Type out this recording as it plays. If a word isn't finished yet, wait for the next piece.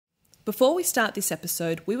Before we start this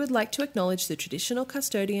episode, we would like to acknowledge the traditional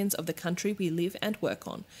custodians of the country we live and work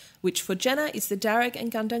on, which for Jenna is the Darug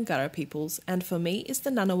and Gundungurra peoples, and for me is the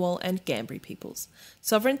Ngunnawal and Ngambri peoples.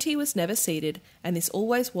 Sovereignty was never ceded, and this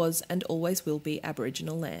always was and always will be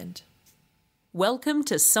Aboriginal land. Welcome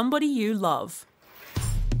to Somebody You Love,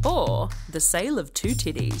 or The Sale of Two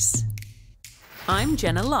Titties. I'm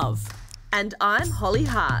Jenna Love. And I'm Holly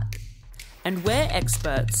Hart. And we're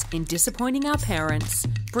experts in disappointing our parents,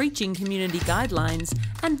 breaching community guidelines,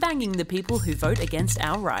 and banging the people who vote against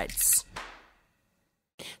our rights.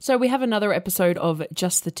 So we have another episode of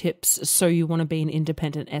Just the Tips, So You Want to Be an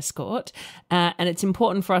Independent Escort. And it's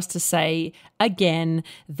important for us to say again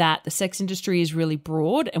that the sex industry is really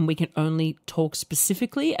broad and we can only talk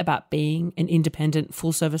specifically about being an independent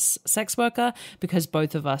full-service sex worker because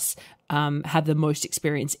both of us have the most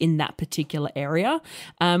experience in that particular area.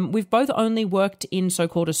 We've both only worked in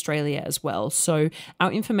so-called Australia as well. So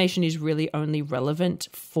our information is really only relevant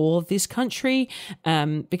for this country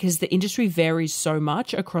because the industry varies so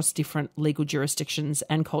much across different legal jurisdictions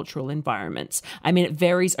and cultural environments. I mean, it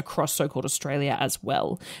varies across so-called Australia as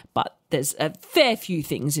well, but there's a fair few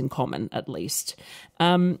things in common at least.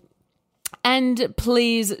 And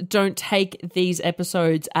please don't take these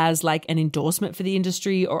episodes as like an endorsement for the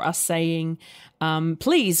industry or us saying,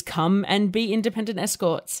 please come and be independent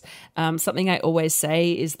escorts. Something I always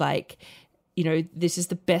say is like, you know, this is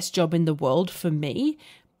the best job in the world for me,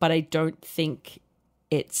 but I don't think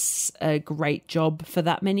it's a great job for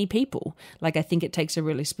that many people. Like, I think it takes a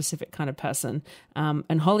really specific kind of person.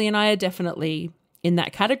 And Holly and I are definitely in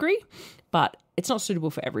that category, but it's not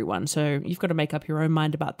suitable for everyone. So you've got to make up your own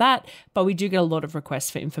mind about that. But we do get a lot of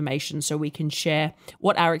requests for information so we can share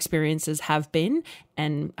what our experiences have been,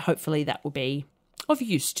 and hopefully that will be of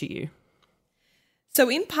use to you. So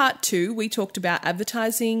in part 2, we talked about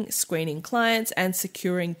advertising, screening clients, and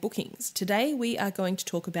securing bookings. Today, we are going to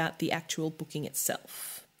talk about the actual booking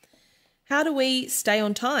itself. How do we stay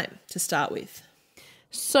on time to start with?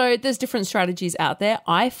 So there's different strategies out there.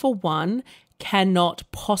 I, for one, cannot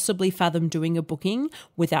possibly fathom doing a booking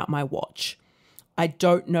without my watch. I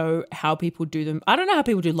don't know how people do them. I don't know how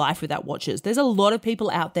people do life without watches. There's a lot of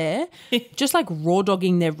people out there just like raw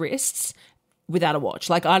dogging their wrists without a watch.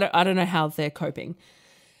 Like, I don't know how they're coping.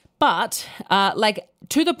 But like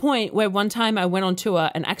to the point where one time I went on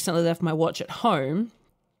tour and accidentally left my watch at home,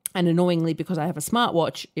 and annoyingly, because I have a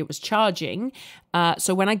smartwatch, it was charging.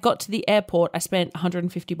 So when I got to the airport, I spent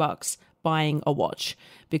 $150 buying a watch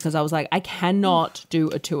because I was like, I cannot do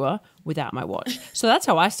a tour without my watch. So that's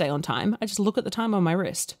how I stay on time. I just look at the time on my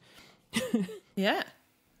wrist. Yeah,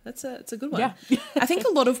 it's a good one. Yeah. I think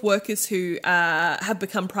a lot of workers who have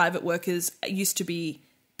become private workers used to be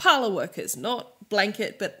parlour workers, not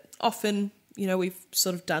blanket, but often, you know, we've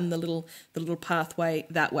sort of done the little pathway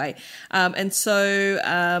that way. And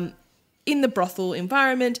so in the brothel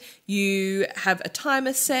environment, you have a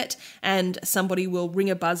timer set and somebody will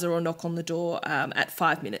ring a buzzer or knock on the door at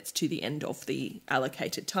 5 minutes to the end of the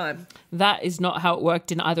allocated time. That is not how it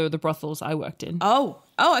worked in either of the brothels I worked in. Oh,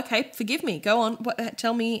 okay. Forgive me. Go on.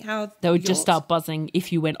 Tell me how. They would just start buzzing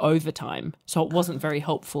if you went overtime. So it wasn't very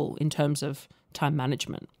helpful in terms of time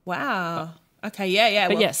management. Wow. Okay, yeah.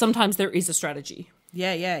 But yeah, sometimes there is a strategy.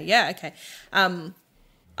 Yeah. Okay.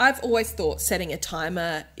 I've always thought setting a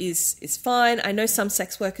timer is fine. I know some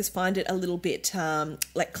sex workers find it a little bit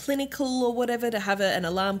like clinical or whatever to have an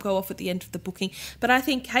alarm go off at the end of the booking. But I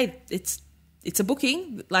think, hey, it's a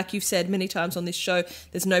booking. Like you've said many times on this show,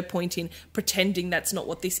 there's no point in pretending that's not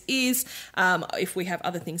what this is. If we have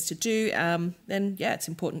other things to do, then yeah, it's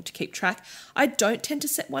important to keep track. I don't tend to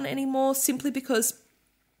set one anymore simply because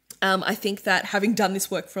I think that having done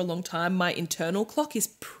this work for a long time, my internal clock is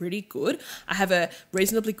pretty good. I have a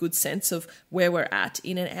reasonably good sense of where we're at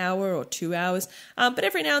in an hour or 2 hours. But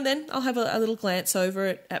every now and then I'll have a little glance over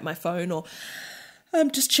it at my phone or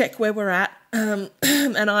just check where we're at. And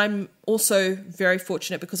I'm also very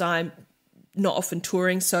fortunate because I'm not often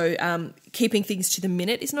touring, so keeping things to the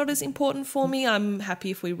minute is not as important for me. I'm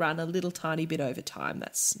happy if we run a little tiny bit over time.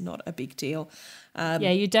 That's not a big deal.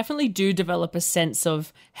 Yeah, you definitely do develop a sense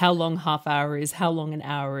of how long half hour is, how long an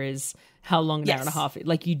hour is, how long an hour and a half.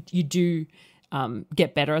 Like you do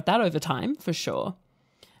get better at that over time for sure.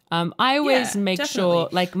 I always make sure,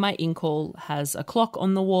 like my in-call has a clock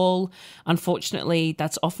on the wall. Unfortunately,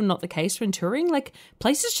 that's often not the case when touring. Like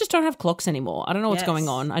places just don't have clocks anymore. I don't know what's going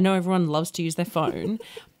on. I know everyone loves to use their phone,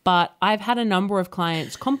 but I've had a number of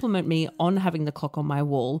clients compliment me on having the clock on my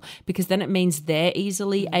wall because then it means they're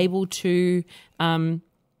easily able to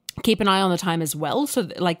keep an eye on the time as well. So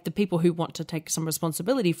like the people who want to take some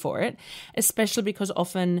responsibility for it, especially because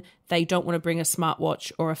often they don't want to bring a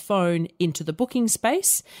smartwatch or a phone into the booking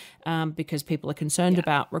space because people are concerned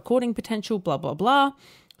about recording potential, blah, blah, blah.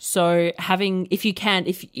 So having, if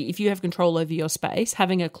you have control over your space,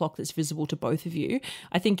 having a clock that's visible to both of you,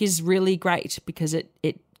 I think is really great because it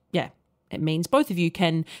means both of you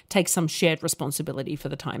can take some shared responsibility for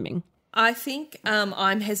the timing. I think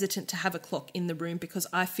I'm hesitant to have a clock in the room because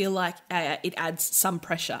I feel like it adds some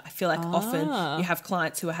pressure. I feel like often you have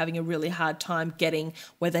clients who are having a really hard time getting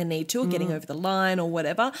where they need to or getting over the line or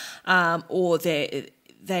whatever, or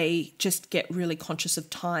they just get really conscious of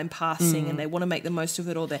time passing and they want to make the most of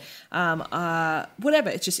it, or they whatever.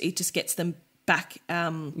 It just gets them back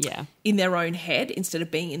in their own head instead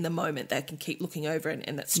of being in the moment. They can keep looking over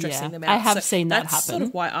and that's stressing them out. I have seen that happen. That's sort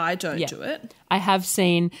of why I don't do it. I have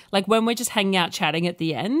seen, like when we're just hanging out chatting at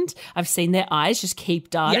the end, I've seen their eyes just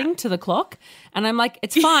keep darting to the clock and I'm like,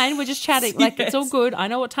 it's fine, we're just chatting. Like it's all good. I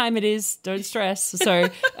know what time it is. Don't stress. So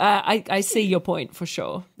I see your point for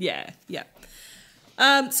sure. Yeah.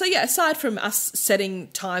 Aside from us setting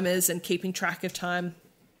timers and keeping track of time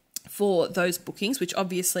for those bookings, which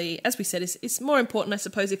obviously, as we said, is more important, I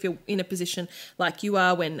suppose, if you're in a position like you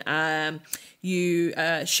are when you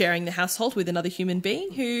are sharing the household with another human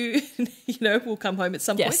being who, will come home at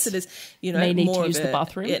some point. So there's, may need more to use of the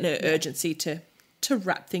bathroom. An urgency to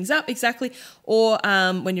wrap things up, exactly. Or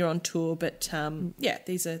when you're on tour. But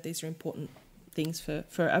these are important things for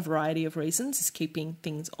a variety of reasons, is keeping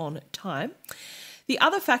things on time. The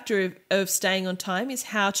other factor of staying on time is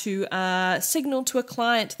how to signal to a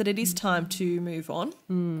client that it is time to move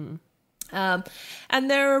on. And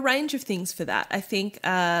there are a range of things for that. I think,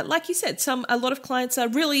 like you said, a lot of clients are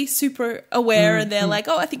really super aware and they're like,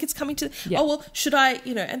 oh, I think it's coming to, oh, well, should I,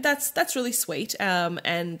 and that's really sweet.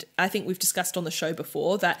 And I think we've discussed on the show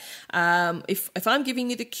before that if I'm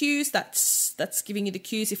giving you the cues, that's giving you the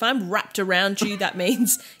cues. If I'm wrapped around you, that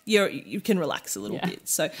means you can relax a little bit.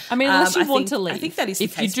 So, I mean, unless you want to leave. I think that is the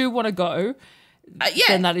if case. you do want to go,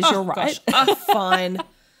 then that is your right. Fine.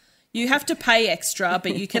 You have to pay extra,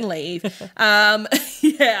 but you can leave.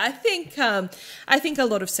 I think a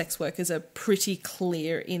lot of sex workers are pretty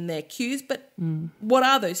clear in their cues. But what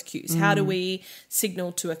are those cues? How do we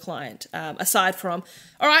signal to a client aside from,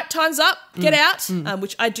 all right, time's up, get out,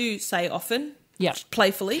 which I do say often. Yeah,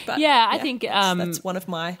 playfully, but I think that's one of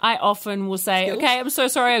my. I often will say, skills. Okay, I'm so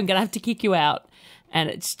sorry, I'm gonna have to kick you out. And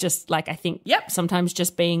it's just like, I think sometimes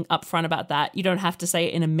just being upfront about that. You don't have to say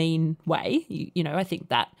it in a mean way. I think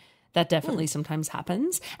that definitely sometimes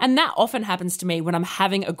happens. And that often happens to me when I'm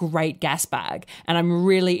having a great gas bag and I'm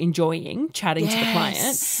really enjoying chatting to the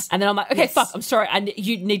client. And then I'm like, okay, fuck, I'm sorry,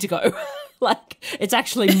 you need to go. Like, it's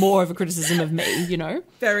actually more of a criticism of me,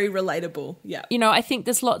 Very relatable, yeah. I think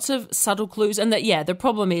there's lots of subtle clues. And that, the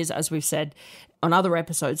problem is, as we've said on other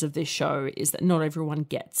episodes of this show, is that not everyone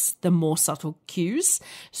gets the more subtle cues.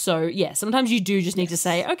 So, sometimes you do just need to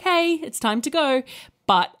say, okay, it's time to go.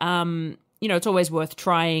 But, it's always worth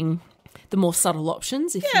trying the more subtle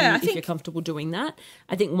options if you're comfortable doing that.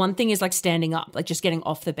 I think one thing is like standing up, like just getting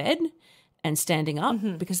off the bed and standing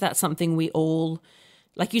up, because that's something we all,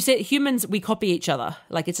 like you said, humans, we copy each other.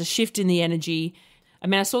 Like it's a shift in the energy. I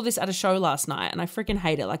mean, I saw this at a show last night and I freaking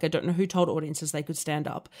hate it. Like I don't know who told audiences they could stand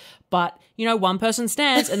up. But, one person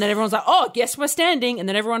stands and then everyone's like, oh, guess we're standing. And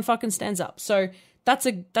then everyone fucking stands up. So that's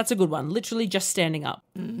a good one. Literally just standing up.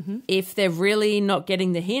 If they're really not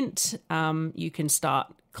getting the hint, you can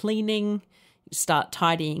start cleaning, start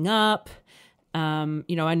tidying up.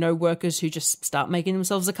 I know workers who just start making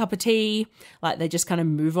themselves a cup of tea. Like they just kind of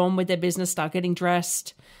move on with their business, start getting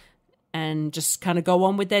dressed and just kind of go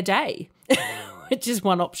on with their day, which is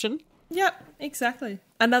one option. Yep, exactly.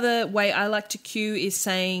 Another way I like to cue is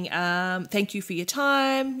saying, thank you for your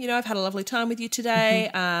time. I've had a lovely time with you today.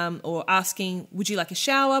 Or asking, would you like a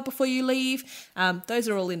shower before you leave? Those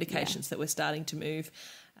are all indications that we're starting to move.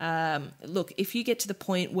 Look, if you get to the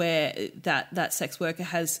point where that sex worker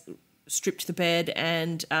has stripped the bed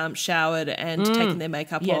and showered and taken their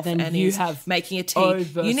makeup off and is making a tea,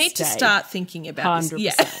 you need to start thinking about 100%.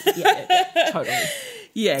 This. Yeah, totally.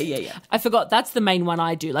 Yeah. I forgot, that's the main one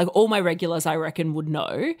I do. Like all my regulars, I reckon, would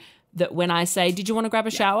know that when I say, did you want to grab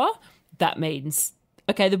a shower? That means,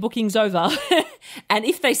 okay, the booking's over. And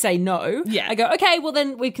if they say no, I go, okay, well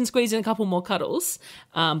then we can squeeze in a couple more cuddles.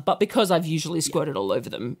 But because I've usually squirted all over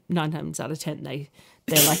them, 9 times out of 10,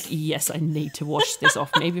 they're like, yes, I need to wash this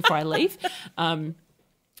off me before I leave.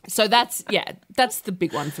 So that's the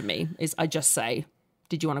big one for me, is I just say,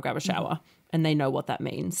 did you want to grab a shower? And they know what that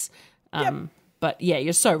means. But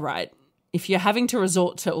you're so right. If you're having to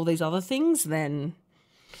resort to all these other things, then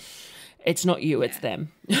It's not you, it's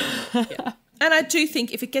them. Yeah. And I do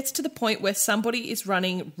think if it gets to the point where somebody is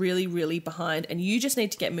running really, really behind and you just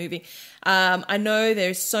need to get moving, I know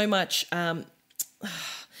there's so much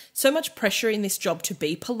pressure in this job to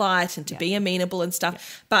be polite and to be amenable and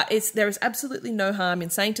stuff, but there is absolutely no harm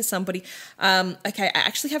in saying to somebody, okay, I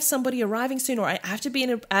actually have somebody arriving soon, or I have to be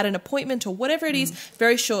at an appointment, or whatever it is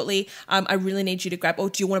very shortly. I really need you to grab,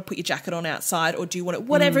 or do you want to put your jacket on outside, or do you want to,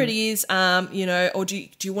 whatever it is, or do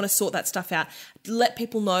you want to sort that stuff out? Let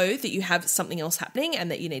people know that you have something else happening and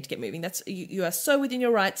that you need to get moving. That's you are so within your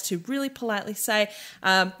rights to really politely say,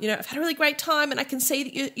 I've had a really great time and I can see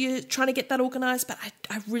that you're trying to get that organised, but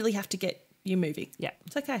I really have to get you moving. Yeah.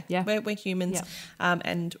 It's okay. Yeah. We're humans.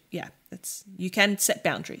 Yeah. You can set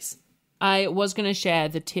boundaries. I was going to share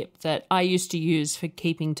the tip that I used to use for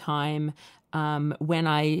keeping time when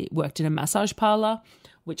I worked in a massage parlour,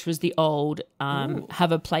 which was the old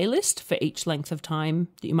have a playlist for each length of time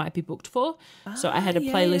that you might be booked for. So I had a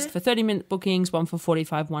playlist for 30-minute bookings, one for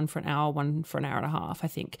 45, one for an hour, one for an hour and a half, I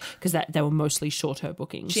think, because they were mostly shorter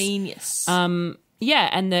bookings. Genius. And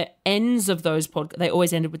the ends of those they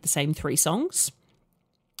always ended with the same 3 songs.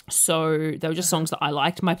 So they were just songs that I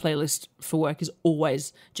liked. My playlist for work is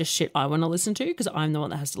always just shit I want to listen to because I'm the one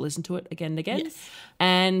that has to listen to it again and again. Yes.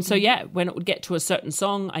 And so, when it would get to a certain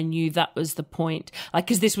song, I knew that was the point. Like,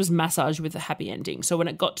 because this was massage with a happy ending. So when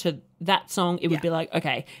it got to that song, it would be like,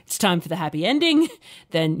 okay, it's time for the happy ending.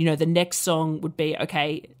 Then, the next song would be,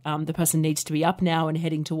 okay, the person needs to be up now and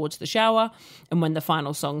heading towards the shower. And when the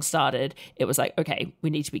final song started, it was like, okay, we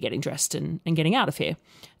need to be getting dressed and getting out of here.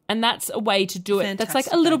 And that's a way to do it. Fantastic. That's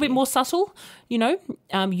like a little bit more subtle, you know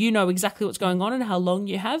exactly what's going on and how long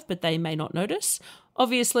you have, but they may not notice.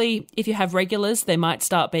 Obviously, if you have regulars, they might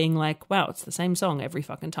start being like, wow, it's the same song every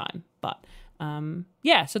fucking time. But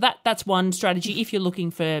so that's one strategy if you're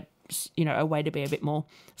looking for, a way to be a bit more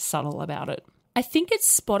subtle about it. I think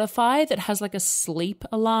it's Spotify that has like a sleep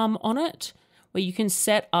alarm on it where you can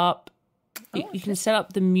set up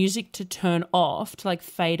the music to turn off, to like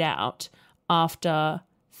fade out after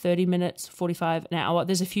 30 minutes, 45, an hour.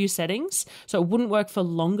 There's a few settings. So it wouldn't work for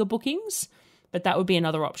longer bookings, but that would be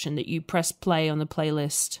another option, that you press play on the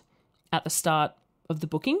playlist at the start of the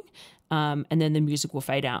booking, and then the music will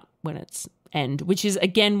fade out when it's end, which is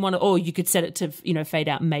again or you could set it to, fade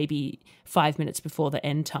out maybe 5 minutes before the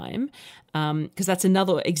end time. Because that's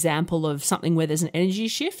another example of something where there's an energy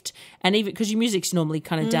shift. And even because your music's normally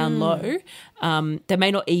kind of down low, they may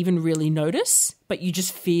not even really notice, but you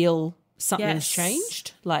just feel something's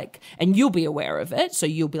changed, and you'll be aware of it. So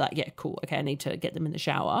you'll be like, yeah, cool. Okay, I need to get them in the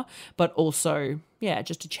shower. But also,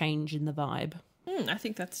 just a change in the vibe. I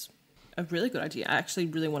think that's a really good idea. I actually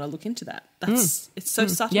really want to look into that. It's so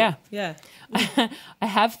subtle. Yeah. I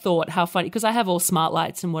have thought how funny, because I have all smart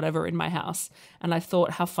lights and whatever in my house. And I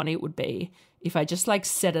thought how funny it would be if I just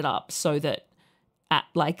set it up so that at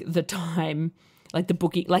the time, the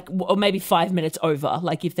booking, or maybe 5 minutes over,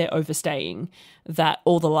 if they're overstaying, that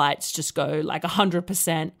all the lights just go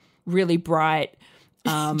 100% really bright,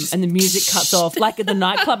 and the music cuts off, at the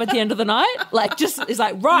nightclub at the end of the night, it's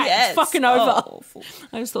it's fucking over.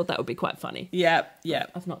 I just thought that would be quite funny. Yeah.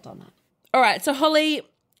 I've not done that. All right, so Holly,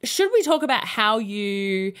 should we talk about how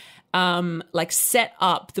you set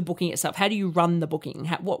up the booking itself? How do you run the booking?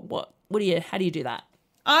 How do you do that?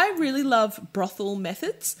 I really love brothel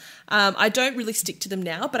methods. I don't really stick to them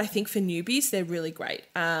now, but I think for newbies, they're really great.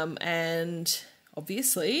 And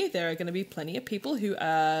obviously, there are going to be plenty of people who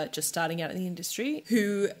are just starting out in the industry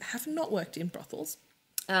who have not worked in brothels.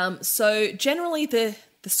 So generally, the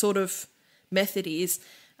sort of method is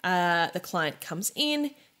the client comes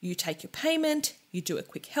in, you take your payment, you do a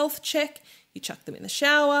quick health check, you chuck them in the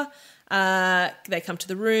shower, they come to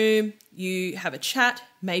the room, you have a chat,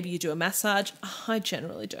 maybe you do a massage. I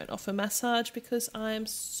generally don't offer massage because I am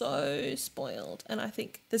so spoiled, and I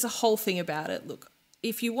think there's a whole thing about it. Look,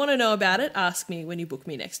 if you want to know about it, ask me when you book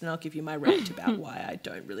me next and I'll give you my rant about why I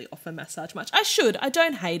don't really offer massage much. I should. I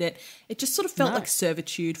don't hate it. It just sort of felt like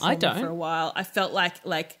servitude for me for a while. I felt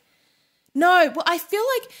no, well, I feel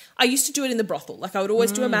like I used to do it in the brothel. I would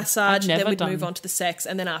always do a massage, then we'd move on to the sex,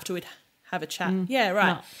 and then after we'd have a chat. Yeah,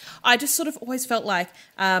 right. No. I just sort of always felt like,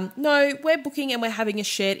 no, we're booking and we're having a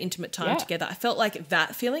shared intimate time together. I felt like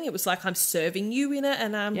that feeling. It was like I'm serving you in it,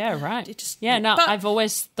 and yeah, right. It just, I've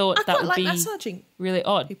always thought that would be massaging really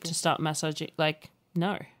odd to start massaging.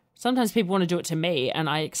 No, sometimes people want to do it to me, and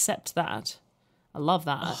I accept that. I love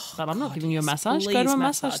that, but I'm not giving you a massage. Go to a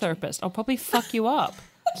massage therapist. I'll probably fuck you up.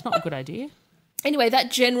 It's not a good idea. anyway,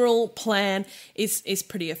 that general plan is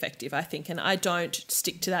pretty effective, I think, and I don't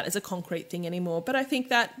stick to that as a concrete thing anymore, but I think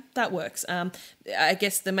that works. I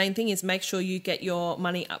guess the main thing is make sure you get your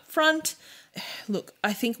money up front. Look,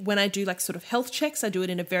 I think when I do like sort of health checks, I do it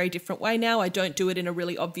in a very different way now. I don't do it in a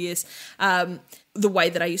really obvious the way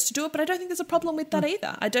that I used to do it, but I don't think there's a problem with that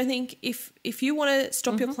either. I don't think if you want to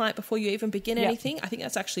stop your client before you even begin anything, I think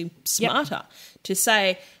that's actually smarter to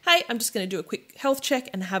say, hey, I'm just going to do a quick health check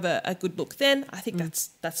and have a good look then. I think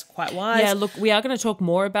that's quite wise. Yeah, look, we are going to talk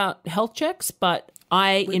more about health checks, but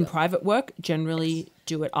in private work, generally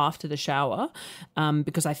do it after the shower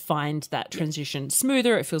because I find that transition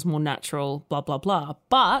smoother. It feels more natural, blah, blah, blah.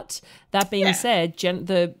 But that being said,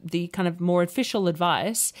 the kind of more official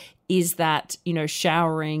advice is that,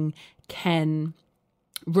 showering can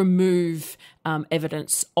remove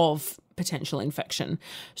evidence of potential infection.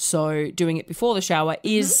 So doing it before the shower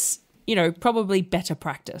is, probably better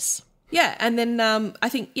practice. Yeah, and then I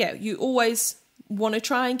think, you always want to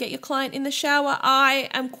try and get your client in the shower. I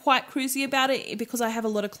am quite cruisy about it because I have a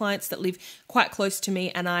lot of clients that live quite close to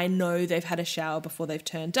me and I know they've had a shower before they've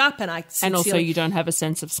turned up, and also you don't have a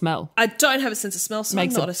sense of smell. I don't have a sense of smell, so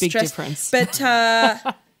makes I'm not a big stress. difference. But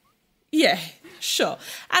yeah, sure.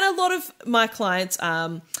 And a lot of my clients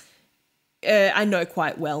I know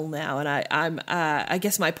quite well now, and I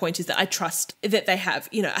guess my point is that I trust that they have,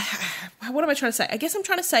 what am I trying to say? I guess I'm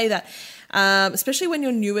trying to say that, especially when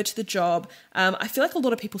you're newer to the job, I feel like a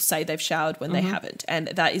lot of people say they've showered when they haven't, and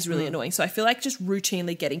that is really annoying. So I feel like just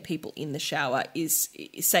routinely getting people in the shower it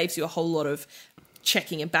saves you a whole lot of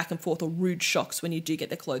checking and back and forth or rude shocks when you do get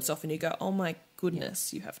their clothes off and you go, oh my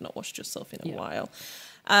goodness, you have not washed yourself in a while.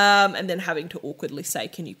 And then having to awkwardly say,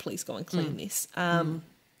 can you please go and clean this?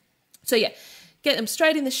 So yeah, get them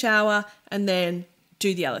straight in the shower and then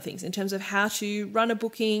do the other things. In terms of how to run a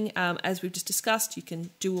booking, as we've just discussed, you can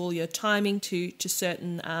do all your timing to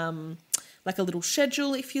certain, like a little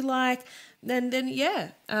schedule if you like. Then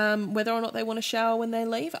whether or not they want to shower when they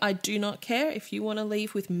leave, I do not care. If you want to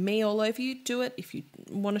leave with me all over you, do it. If you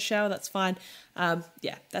want to shower, that's fine.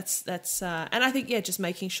 That's and I think, just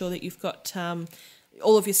making sure that you've got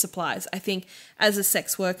all of your supplies. I think as a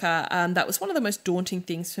sex worker, that was one of the most daunting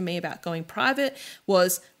things for me about going private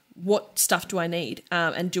was what stuff do I need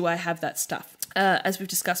and do I have that stuff? As we've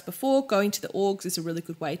discussed before, going to the orgs is a really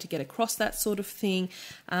good way to get across that sort of thing.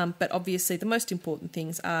 But obviously the most important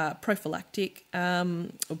things are prophylactic or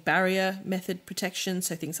barrier method protection.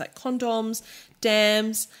 So things like condoms,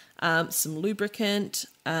 dams, some lubricant,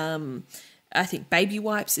 I think baby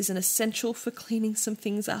wipes is an essential for cleaning some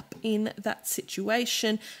things up in that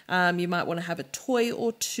situation. You might want to have a toy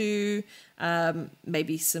or two,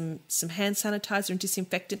 maybe some hand sanitizer and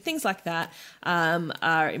disinfectant, things like that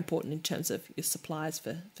are important in terms of your supplies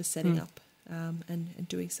for setting up and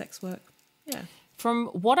doing sex work. Yeah. From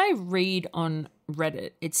what I read on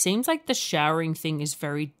Reddit, it seems like the showering thing is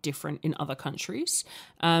very different in other countries.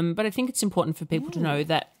 But I think it's important for people to know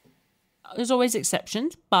that there's always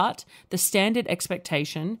exceptions, but the standard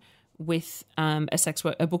expectation with a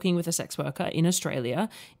booking with a sex worker in Australia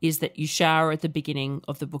is that you shower at the beginning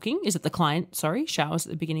of the booking. Is it the client, showers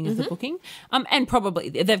at the beginning of the booking? And probably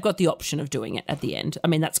they've got the option of doing it at the end. I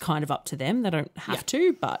mean, that's kind of up to them. They don't have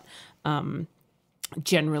to, but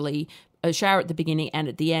generally a shower at the beginning and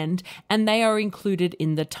at the end, and they are included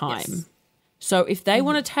in the time. Yes. So if they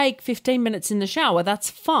want to take 15 minutes in the shower, that's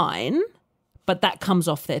fine. But that comes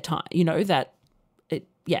off their time, the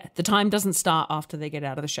time doesn't start after they get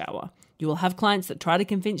out of the shower. You will have clients that try to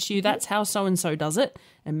convince you that's how so-and-so does it,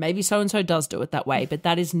 and maybe so-and-so does do it that way, but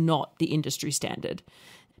that is not the industry standard.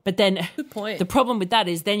 But then good point. The problem with that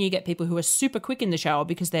is then you get people who are super quick in the shower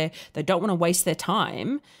because they don't want to waste their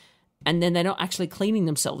time, and then they're not actually cleaning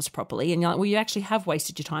themselves properly. And you're like, well, you actually have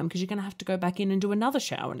wasted your time because you're going to have to go back in and do another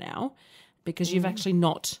shower now because you've actually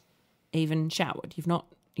not even showered. You've not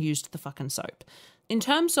used the fucking soap. In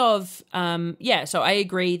terms of, so I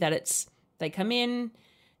agree that they come in,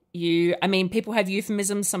 people have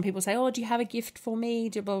euphemisms. Some people say, oh, do you have a gift for me?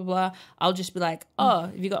 Blah, blah, blah. I'll just be like, oh,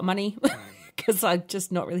 have you got money? Because I'm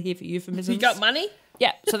just not really here for euphemisms. You got money?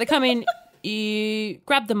 Yeah. So they come in, you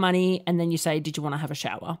grab the money, and then you say, did you want to have a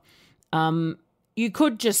shower? You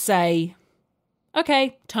could just say,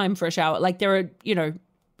 okay, time for a shower. Like there are,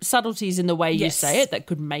 subtleties in the way you say it that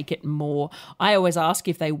could make it more. I always ask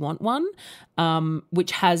if they want one,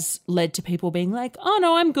 which has led to people being like, oh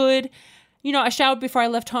no, I'm good. I showered before I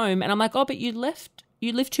left home, and I'm like, oh, but you live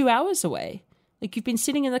 2 hours away. Like you've been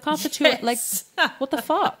sitting in the car for 2 hours. Like what the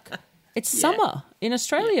fuck? It's summer in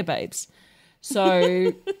Australia, babes.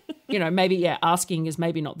 So, maybe asking is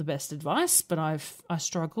maybe not the best advice, but I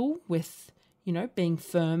struggle with, being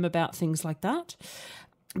firm about things like that.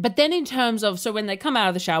 But then in terms of, so when they come out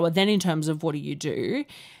of the shower, then in terms of what do you do,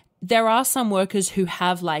 there are some workers who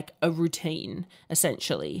have like a routine,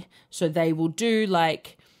 essentially. So they will do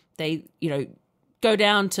like, they, go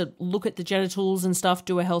down to look at the genitals and stuff,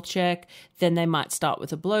 do a health check. Then they might start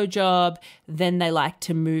with a blowjob. Then they like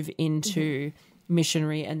to move into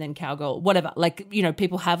missionary and then cowgirl, whatever. Like,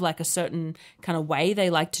 people have like a certain kind of way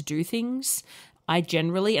they like to do things. I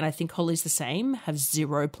generally, and I think Holly's the same, have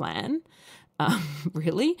zero plan.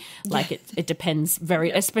 Really. Like it depends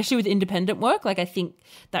especially with independent work. Like I think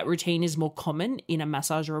that routine is more common in a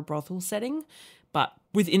massage or a brothel setting. But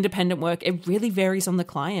with independent work, it really varies on the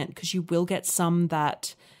client because you will get some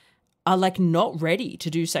that are like not ready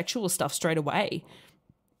to do sexual stuff straight away.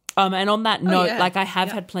 And on that note, like I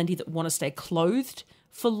have had plenty that want to stay clothed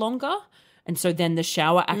for longer. And so then the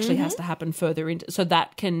shower actually has to happen further into, so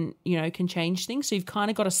that can change things. So you've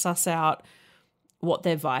kind of got to suss out what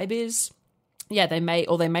their vibe is. Yeah, they may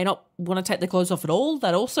not want to take their clothes off at all.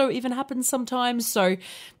 That also even happens sometimes. So,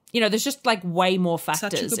 there's just like way more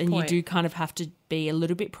factors, and you do kind of have to be a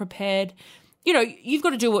little bit prepared. You've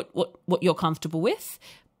got to do what you're comfortable with,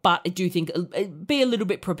 but I do think be a little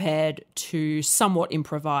bit prepared to somewhat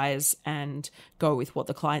improvise and go with what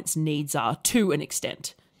the client's needs are to an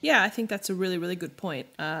extent. Yeah, I think that's a really, really good point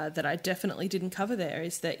that I definitely didn't cover there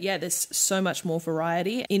is that, there's so much more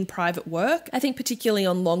variety in private work. I think particularly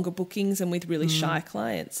on longer bookings and with really shy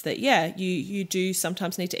clients that, you do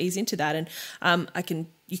sometimes need to ease into that. And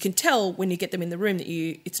you can tell when you get them in the room that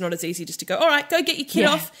it's not as easy just to go, all right, go get your kid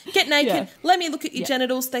off, get naked, let me look at your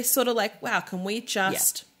genitals. They sort of like, wow, can we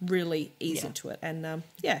just really ease into it? And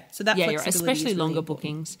so that flexibility especially is really longer important.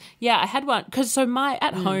 bookings. Yeah, I had one because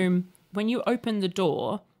at home, when you open the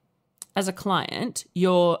door, as a client,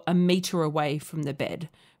 you're a meter away from the bed,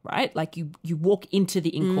 right? Like you walk into the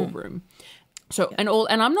in-call room. So and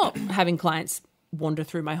I'm not having clients wander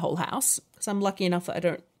through my whole house because I'm lucky enough that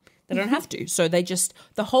they don't have to. So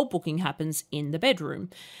the whole booking happens in the bedroom.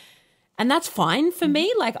 And that's fine for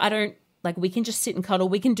me. Like we can just sit and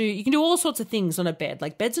cuddle. You can do all sorts of things on a bed.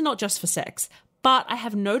 Like beds are not just for sex. But I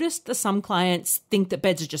have noticed that some clients think that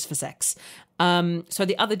beds are just for sex. So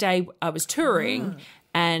the other day I was touring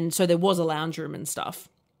and so there was a lounge room and stuff.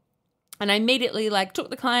 And I immediately took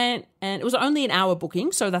the client, and it was only an hour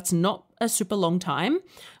booking, so that's not a super long time.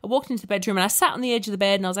 I walked into the bedroom and I sat on the edge of the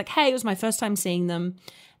bed and I was like, hey, it was my first time seeing them.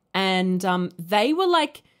 And they were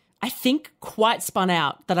I think quite spun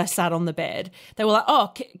out that I sat on the bed. They were like,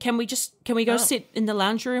 oh, can we go sit in the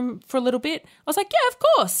lounge room for a little bit? I was like, yeah, of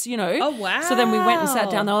course, Oh, wow. So then we went and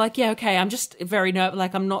sat down. They were like, yeah, okay, I'm just very nervous.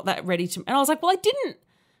 I'm not that ready to. And I was like, well, I didn't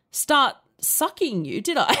start sucking you,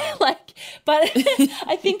 did I? But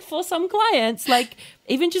I think for some clients,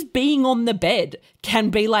 even just being on the bed can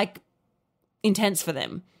be intense for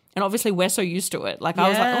them. And obviously we're so used to it. I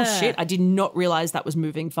was like, oh shit, I did not realize that was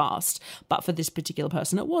moving fast. But for this particular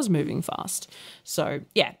person, it was moving fast. So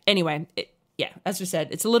yeah, anyway, as we said,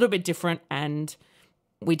 it's a little bit different, and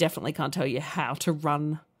we definitely can't tell you how to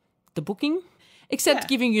run the booking, except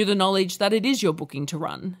giving you the knowledge that it is your booking to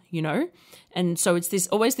run, And so it's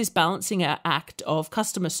always this balancing act of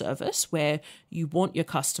customer service where you want your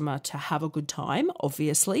customer to have a good time,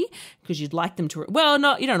 obviously, because you'd like them to,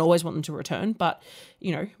 you don't always want them to return, but,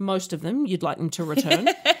 most of them you'd like them to return.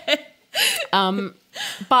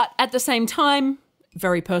 But at the same time,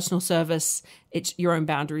 very personal service, your own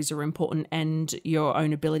boundaries are important, and your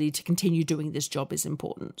own ability to continue doing this job is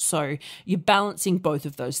important. So you're balancing both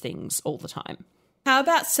of those things all the time. How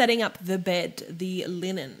about setting up the bed, the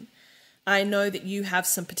linen? I know that you have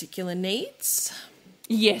some particular needs.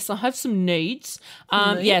 Yes, I have some needs.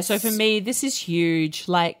 Yeah, so for me, this is huge.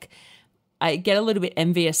 I get a little bit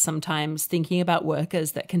envious sometimes thinking about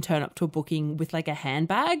workers that can turn up to a booking with a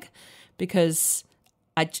handbag, because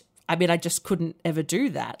I just couldn't ever do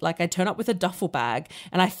that. I turn up with a duffel bag,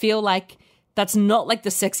 and I feel like that's not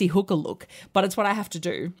the sexy hooker look, but it's what I have to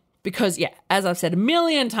do. Because, as I've said a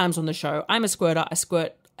million times on the show, I'm a squirter. I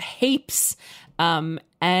squirt heaps,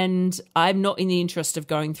 and I'm not in the interest of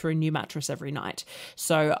going through a new mattress every night.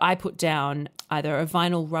 So I put down either a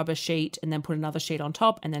vinyl rubber sheet and then put another sheet on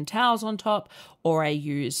top and then towels on top, or I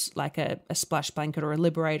use a splash blanket or a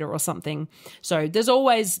liberator or something. So there's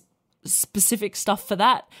always specific stuff for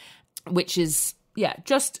that, which is,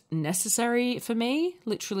 just necessary for me.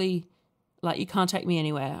 Literally, you can't take me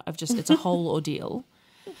anywhere. It's a whole ordeal.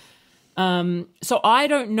 So I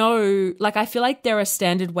don't know, I feel like there are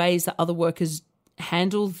standard ways that other workers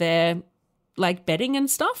handle their bedding and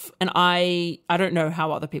stuff, and I don't know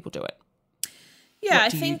how other people do it. Yeah, I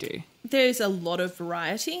think there's a lot of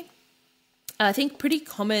variety. I think pretty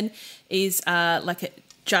common is like a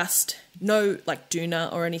just no like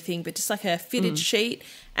doona or anything, but just like a fitted sheet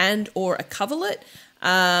and or a coverlet,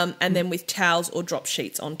 and then with towels or drop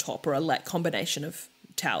sheets on top, or a combination of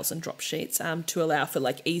towels and drop sheets to allow for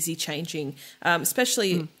like easy changing,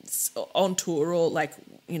 especially on tour, or like,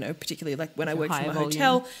 you know, particularly like when I worked from a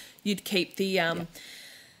hotel, you'd keep the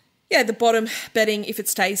the bottom bedding, if it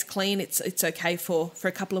stays clean, it's okay for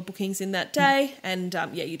a couple of bookings in that day, and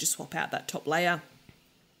you just swap out that top layer.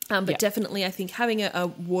 But definitely, I think having a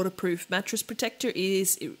waterproof mattress protector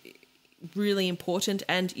is really important,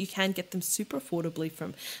 and you can get them super affordably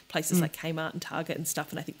from places like Kmart and Target and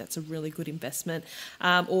stuff, and I think that's a really good investment.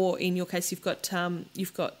 Or in your case, you've got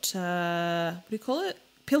what do you call it?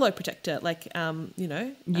 Pillow protector, like I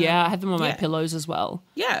have them on my pillows as well.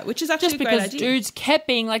 Yeah, which is actually just a great because idea. Dudes kept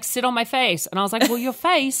being like, sit on my face, and I was like, well, your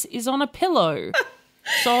face is on a pillow,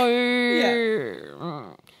 so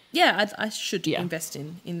I should invest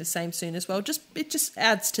in the same soon as well. It just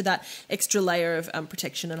adds to that extra layer of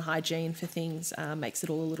protection and hygiene for things, makes it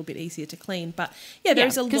all a little bit easier to clean. But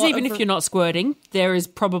there's a lot, because even if you're not squirting, there is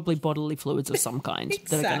probably bodily fluids of some kind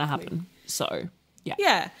exactly. that are going to happen. So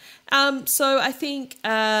so I think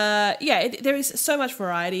there is so much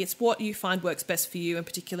variety. It's what you find works best for you, and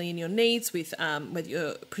particularly in your needs, with whether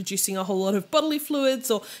you're producing a whole lot of bodily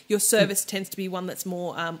fluids, or your service tends to be one that's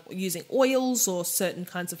more using oils or certain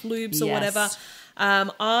kinds of lubes or whatever.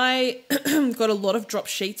 I got a lot of drop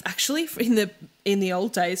sheets actually in the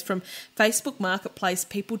old days from Facebook Marketplace.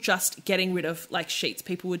 People just getting rid of like sheets.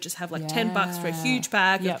 People would just have like $10 for a huge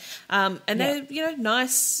bag, and they're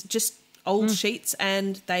nice, just old sheets,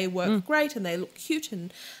 and they work great, and they look cute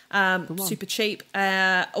and super cheap.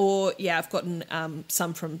 I've gotten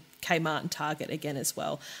some from Kmart and Target again as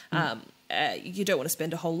well. You don't want to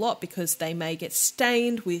spend a whole lot because they may get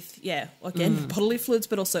stained with bodily fluids,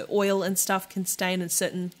 but also oil and stuff can stain, and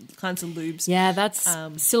certain kinds of lubes. Yeah, that's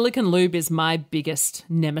silicone lube is my biggest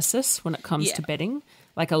nemesis when it comes to bedding.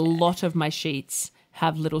 Like a lot of my sheets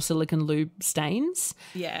have little silicone lube stains.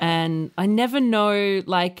 Yeah. And I never know,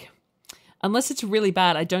 like, unless it's really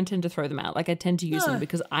bad, I don't tend to throw them out. Like, I tend to use them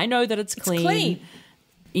because I know that it's clean.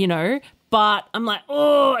 You know, but I'm like,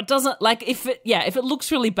 oh, it doesn't, like, if it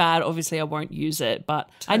looks really bad, obviously I won't use it. But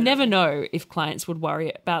I never know if clients would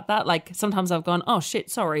worry about that. Like, sometimes I've gone, oh shit,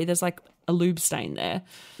 sorry, there's like a lube stain there.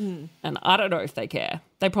 And I don't know if they care.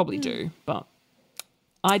 They probably do, but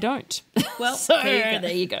I don't. Well, so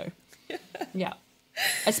there you go. Yeah.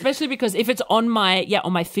 Especially because if it's on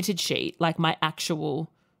my fitted sheet, like my actual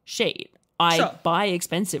sheet, I buy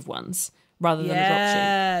expensive ones rather than a drop sheet.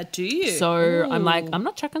 Yeah, do you? So I'm like, I'm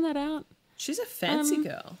not chucking that out. She's a fancy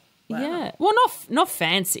girl. Wow. Yeah. Well, not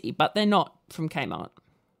fancy, but they're not from Kmart.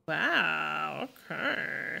 Wow.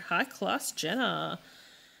 Okay. High class Jenna.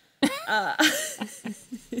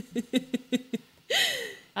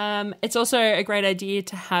 It's also a great idea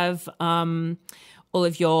to have all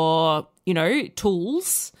of your,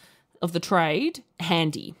 tools of the trade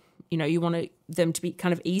handy. You want them to be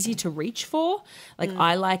kind of easy to reach for. Like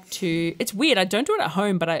I like to, it's weird, I don't do it at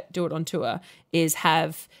home, but I do it on tour, is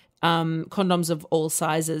have condoms of all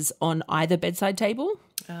sizes on either bedside table.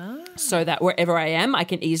 So that wherever I am, I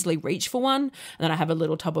can easily reach for one. And then I have a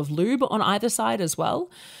little tub of lube on either side as well.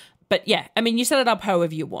 But yeah, I mean, you set it up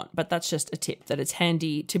however you want, but that's just a tip, that it's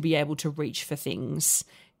handy to be able to reach for things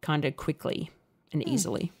kind of quickly and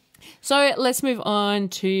easily. So let's move on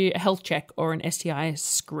to a health check or an STI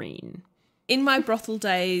screen. In my brothel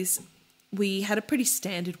days, we had a pretty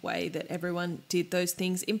standard way that everyone did those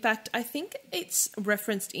things. In fact, I think it's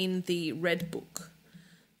referenced in the Red Book,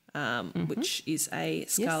 which is a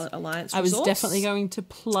Scarlet Alliance resource. I was definitely going to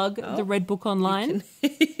plug the Red Book online.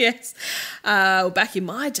 Yes. Back in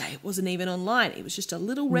my day, it wasn't even online. It was just a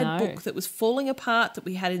little red book that was falling apart that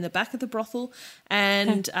we had in the back of the brothel,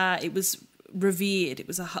 and it was revered. It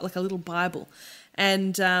was like a little Bible.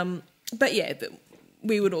 And but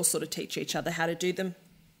we would all sort of teach each other how to do them.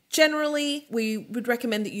 Generally, we would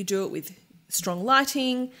recommend that you do it with strong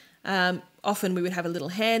lighting. Often we would have a little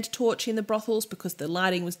hand torch in the brothels because the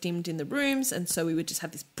lighting was dimmed in the rooms, and so we would just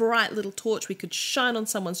have this bright little torch we could shine on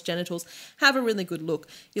someone's genitals, have a really good look.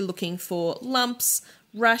 You're looking for lumps,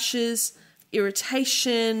 rashes,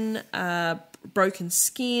 irritation, broken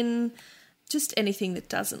skin, just anything that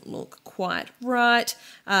doesn't look quite right.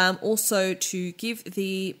 Also to give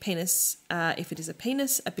the penis, if it is a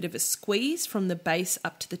penis, a bit of a squeeze from the base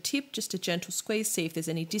up to the tip, just a gentle squeeze, see if there's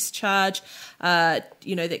any discharge.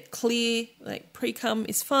 That clear, like pre-cum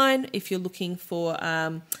is fine. If you're looking for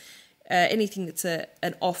anything that's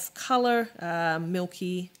an off colour,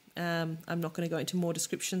 milky, I'm not going to go into more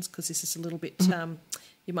descriptions because this is a little bit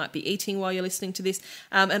you might be eating while you're listening to this,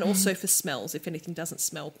 and also for smells, if anything doesn't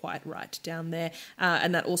smell quite right down there.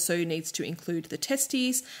 And that also needs to include the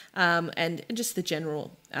testes and just the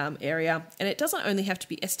general area. And it doesn't only have to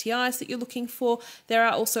be STIs that you're looking for. There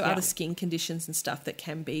are also other skin conditions and stuff that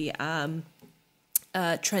can be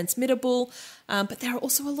transmittable, but there are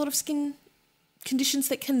also a lot of skin conditions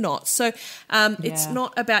that cannot. So it's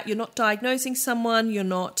not about, you're not diagnosing someone, you're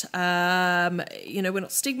not, we're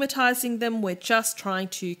not stigmatizing them. We're just trying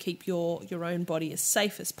to keep your own body as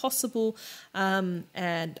safe as possible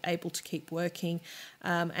and able to keep working.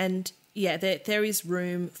 There is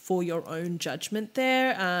room for your own judgment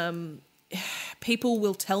there. People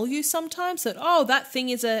will tell you sometimes that, that thing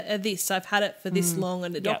is a this, I've had it for this long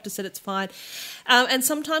and the doctor said it's fine. And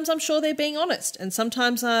sometimes I'm sure they're being honest, and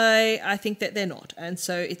sometimes I think that they're not. And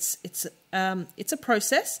so it's a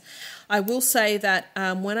process. I will say that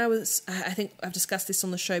when I think I've discussed this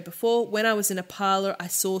on the show before, when I was in a parlour, I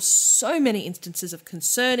saw so many instances of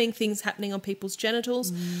concerning things happening on people's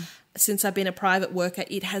genitals. Since I've been a private worker,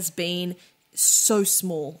 it has been so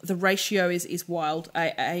small. The ratio is wild.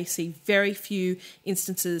 I see very few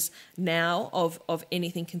instances now of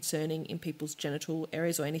anything concerning in people's genital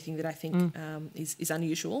areas, or anything that I think is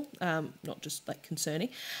unusual, not just like concerning.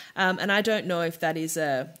 And I don't know if that is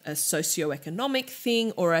a socioeconomic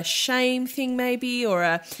thing or a shame thing maybe, or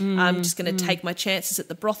I'm just going to take my chances at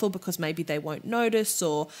the brothel because maybe they won't notice,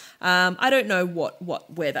 or I don't know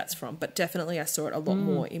where that's from, but definitely I saw it a lot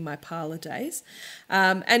more in my parlour days.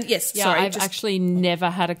 I've actually never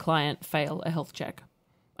had a client fail a health check.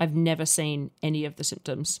 I've never seen any of the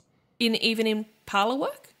symptoms. Even in parlour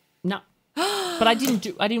work? No. But I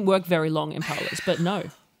didn't work very long in parlours, but no,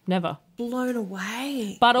 never. Blown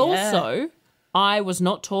away. But also, I was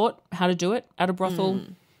not taught how to do it at a brothel.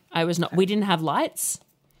 We didn't have lights,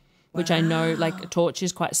 which I know, like, a torch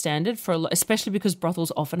is quite standard especially because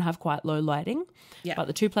brothels often have quite low lighting. Yeah. But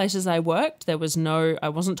the two places I worked, I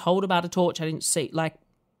wasn't told about a torch. I didn't see,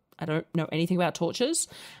 I don't know anything about torches,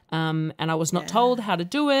 and I was not told how to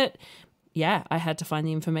do it. Yeah, I had to find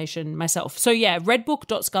the information myself. So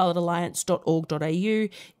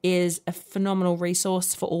redbook.scarletalliance.org.au is a phenomenal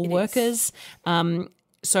resource for all workers.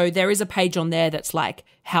 So there is a page on there that's like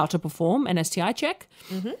how to perform an STI check.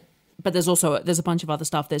 But there's a bunch of other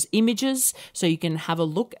stuff. There's images, so you can have a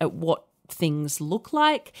look at what things look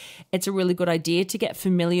like. It's a really good idea to get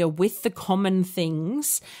familiar with the common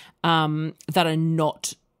things that are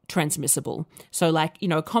not transmissible. So, like,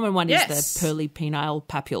 a common one is the pearly penile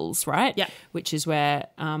papules, right? Yeah. Which is where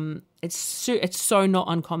it's so not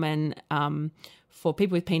uncommon for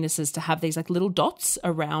people with penises to have these like little dots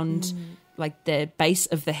around like the base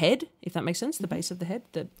of the head, if that makes sense, the base of the head.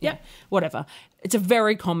 Whatever. It's a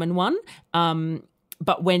very common one.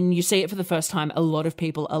 But when you see it for the first time, a lot of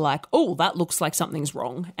people are like, oh, that looks like something's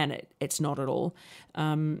wrong, and it's not at all.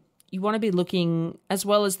 You want to be looking, as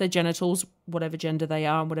well as their genitals, whatever gender they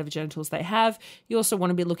are and whatever genitals they have, you also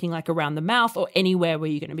want to be looking like around the mouth or anywhere where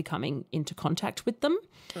you're going to be coming into contact with them.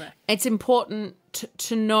 Correct. It's important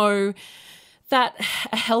to know that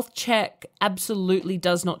a health check absolutely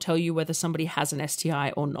does not tell you whether somebody has an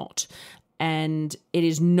STI or not. And it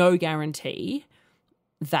is no guarantee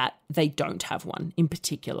that they don't have one in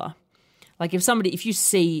particular. Like if you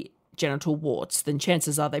see genital warts, then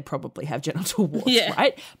chances are they probably have genital warts,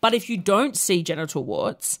 right? But if you don't see genital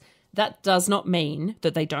warts, that does not mean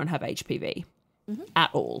that they don't have HPV at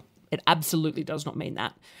all. It absolutely does not mean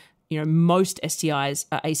that. Most STIs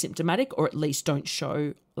are asymptomatic, or at least don't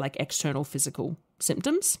show like external physical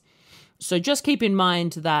symptoms. So just keep in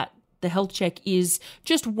mind that the health check is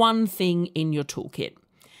just one thing in your toolkit.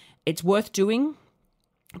 It's worth doing,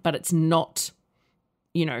 but it's not,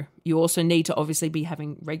 you also need to obviously be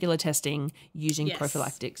having regular testing, using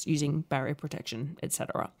prophylactics, using barrier protection,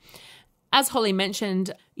 etc. As Holly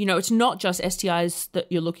mentioned, it's not just STIs that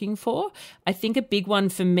you're looking for. I think a big one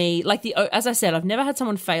for me, as I said, I've never had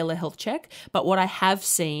someone fail a health check, but what I have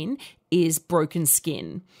seen is broken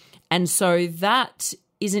skin. And so that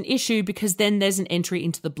is an issue because then there's an entry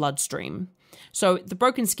into the bloodstream. So the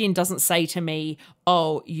broken skin doesn't say to me,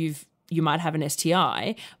 oh, you might have an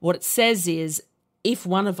STI. What it says is, if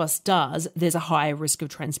one of us does, there's a higher risk of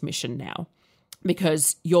transmission now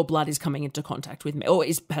because your blood is coming into contact with me, or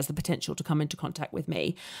has the potential to come into contact with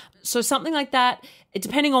me. So something like that,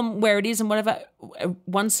 depending on where it is and whatever,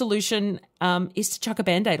 one solution is to chuck a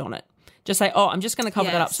Band-Aid on it. Just say, oh, I'm just going to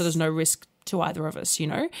cover that up so there's no risk to either of us,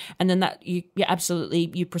 and then that you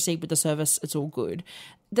absolutely, you proceed with the service. It's all good.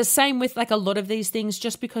 The same with like a lot of these things,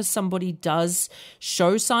 just because somebody does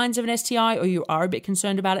show signs of an STI or you are a bit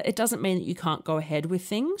concerned about it, it doesn't mean that you can't go ahead with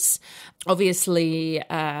things. Obviously,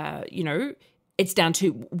 it's down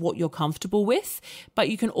to what you're comfortable with, but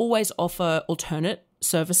you can always offer alternate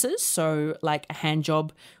services. So like a hand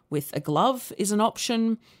job with a glove is an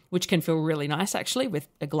option, which can feel really nice actually, with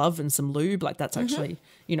a glove and some lube. Like that's actually,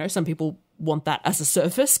 some people want that as a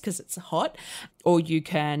surface because it's hot. Or you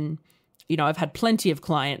can, I've had plenty of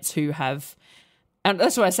clients who have, and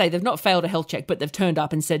that's why I say they've not failed a health check, but they've turned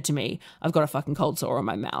up and said to me, I've got a fucking cold sore on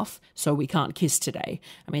my mouth, so we can't kiss today.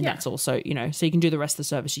 I mean, that's also, so you can do the rest of the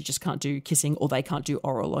service. You just can't do kissing, or they can't do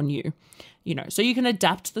oral on you, So you can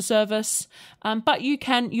adapt the service, but you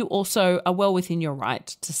also are well within your right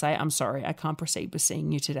to say, I'm sorry, I can't proceed with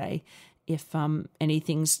seeing you today if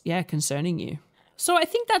anything's, concerning you. So I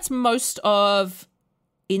think that's most of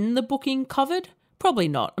in the booking covered. Probably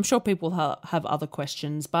not. I'm sure people have other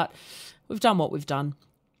questions, but we've done what we've done.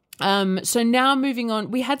 So now moving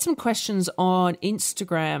on, we had some questions on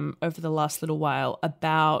Instagram over the last little while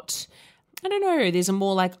about, I don't know, there's a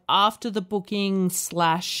more like after the booking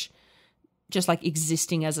 / just like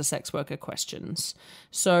existing as a sex worker questions.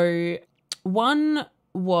 So one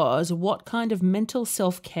was, what kind of mental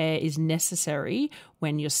self-care is necessary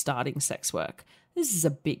when you're starting sex work? This is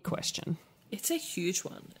a big question. It's a huge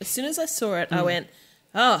one. As soon as I saw it, I went,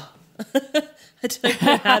 I don't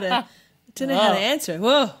know how to answer.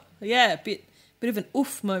 Whoa, yeah, a bit of an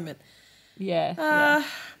oof moment. Yeah.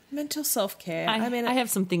 Mental self-care. I have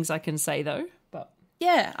some things I can say though, but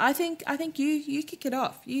yeah, I think you kick it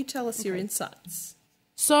off. You tell us your insights.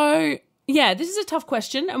 So yeah, this is a tough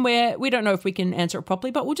question, and we don't know if we can answer it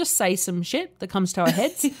properly, but we'll just say some shit that comes to our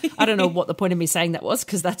heads. I don't know what the point of me saying that was,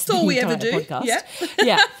 because that's all we entire ever do. Podcast.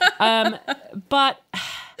 Yeah. But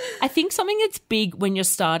I think something that's big when you're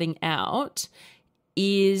starting out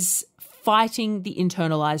is fighting the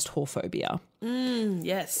internalized whorephobia.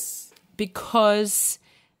 Yes. Because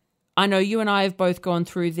I know you and I have both gone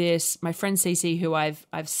through this. My friend Cece, who I've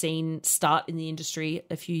seen start in the industry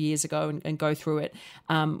a few years ago and go through it,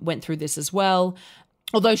 went through this as well.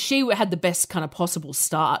 Although she had the best kind of possible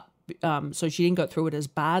start, so she didn't go through it as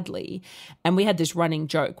badly. And we had this running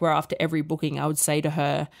joke where after every booking I would say to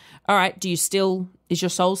her, all right, is your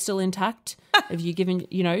soul still intact? Have you given,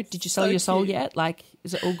 did you sell your soul yet? Like,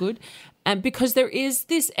 is it all good? And because there is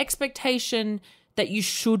this expectation that you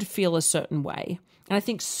should feel a certain way. And I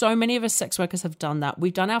think so many of us sex workers have done that.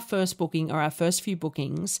 We've done our first booking or our first few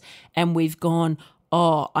bookings and we've gone,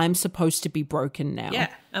 oh, I'm supposed to be broken now. Yeah.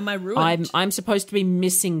 Am I ruined? I'm supposed to be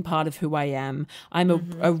missing part of who I am. I'm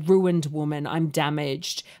a ruined woman. I'm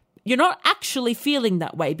damaged. You're not actually feeling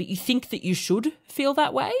that way, but you think that you should feel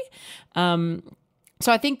that way. So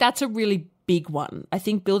I think that's a really big one. I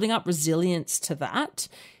think building up resilience to that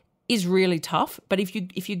is really tough. But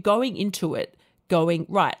if you're going into it going,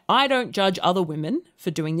 right, I don't judge other women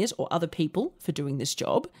for doing this or other people for doing this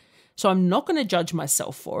job, so I'm not going to judge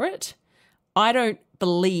myself for it. I don't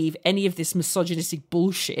believe any of this misogynistic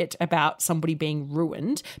bullshit about somebody being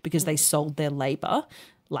ruined because they sold their labor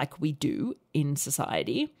like we do in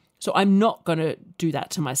society. So I'm not going to do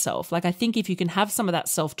that to myself. Like, I think if you can have some of that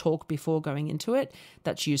self-talk before going into it,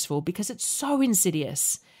 that's useful because it's so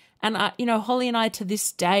insidious. And, Holly and I to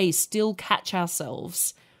this day still catch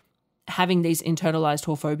ourselves having these internalized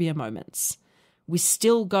whorephobia moments. We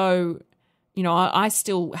still go, I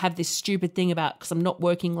still have this stupid thing about, because I'm not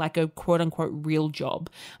working like a quote unquote real job.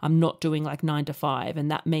 I'm not doing like 9 to 5.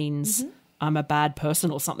 And that means I'm a bad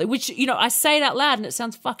person or something, which, I say it out loud and it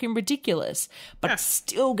sounds fucking ridiculous, but it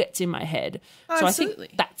still gets in my head. So Absolutely.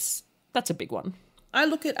 I think that's a big one. I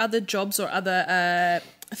look at other jobs or other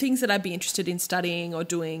things that I'd be interested in studying or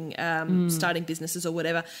doing, starting businesses or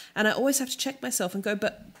whatever, and I always have to check myself and go,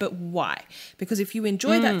 but why? Because if you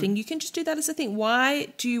enjoy that thing, you can just do that as a thing. Why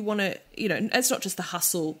do you want to, it's not just the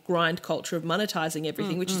hustle grind culture of monetizing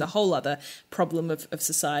everything, which is a whole other problem of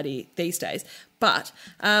society these days. But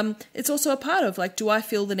it's also a part of, like, do I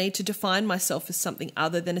feel the need to define myself as something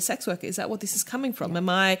other than a sex worker? Is that what this is coming from? Am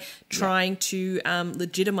I trying to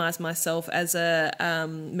legitimize myself as a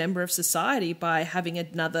member of society by having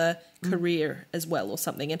another career as well or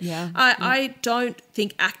something? And I don't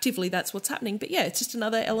think actively that's what's happening. But, yeah, it's just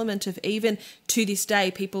another element of, even to this day,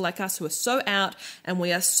 people like us who are so out and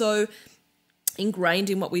we are so ingrained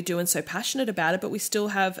in what we do and so passionate about it, but we still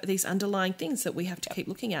have these underlying things that we have to keep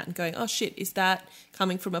looking at and going, oh shit, is that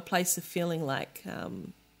coming from a place of feeling like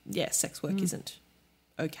sex work isn't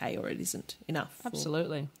okay or it isn't enough?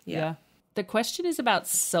 Absolutely. Yeah. The question is about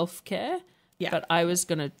self-care, but I was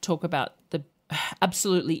going to talk about the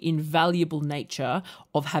absolutely invaluable nature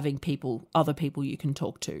of having other people you can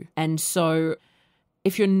talk to. And so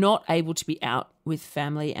if you're not able to be out with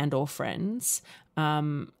family and or friends,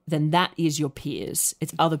 then that is your peers.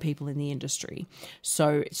 It's other people in the industry.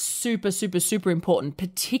 So it's super, super, super important,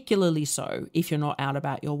 particularly so if you're not out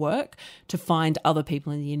about your work, to find other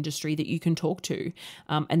people in the industry that you can talk to,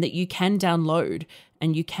 and that you can download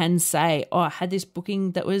and you can say, oh, I had this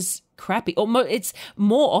booking that was crappy. Or it's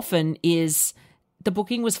more often is the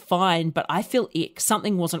booking was fine, but I feel ick.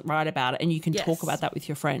 Something wasn't right about it. And you can talk about that with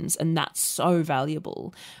your friends, and that's so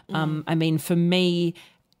valuable. I mean, for me,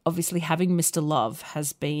 obviously having Mr. Love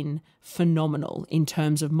has been phenomenal in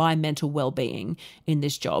terms of my mental well-being in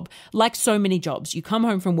this job. Like so many jobs, you come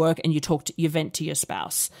home from work and you vent to your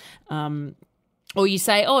spouse. Or you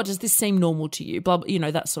say, oh, does this seem normal to you? Blah, you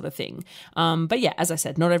know, that sort of thing. But yeah, as I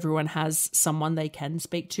said, not everyone has someone they can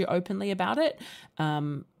speak to openly about it.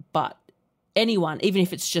 But anyone, even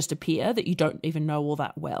if it's just a peer that you don't even know all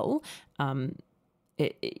that well, you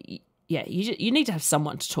need to have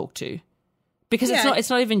someone to talk to. Because it's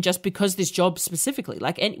not even just because this job specifically,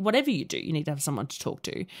 like whatever you do, you need to have someone to talk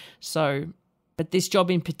to. So, but this job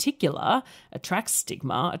in particular attracts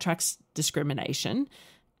stigma, attracts discrimination,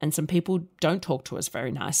 and some people don't talk to us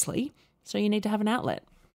very nicely. So you need to have an outlet.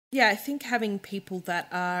 Yeah, I think having people that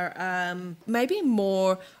are maybe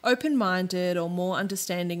more open-minded or more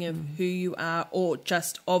understanding of who you are, or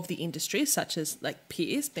just of the industry, such as like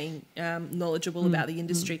peers being knowledgeable about the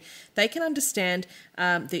industry, they can understand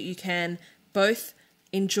that you can both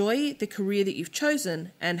enjoy the career that you've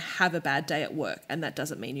chosen and have a bad day at work, and that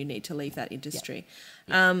doesn't mean you need to leave that industry.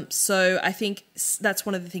 So I think that's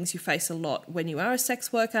one of the things you face a lot when you are a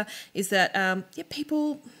sex worker, is that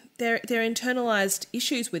people, their internalized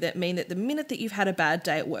issues with it mean that the minute that you've had a bad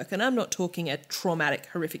day at work, and I'm not talking a traumatic,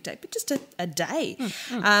 horrific day, but just a day,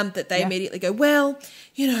 that they immediately go, well,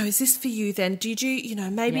 you know, is this for you then? Did you,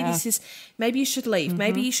 maybe maybe you should leave.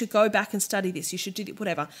 Maybe you should go back and study this. You should do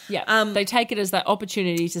whatever. Yeah. They take it as that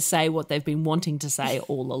opportunity to say what they've been wanting to say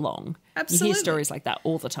all along. Absolutely. You hear stories like that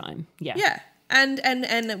all the time. Yeah. Yeah.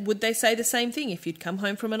 And would they say the same thing if you'd come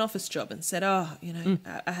home from an office job and said, oh,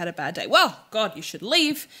 I had a bad day. Well, God, you should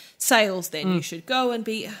leave sales then. You should go and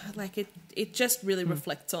be like it. It just really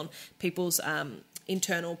reflects on people's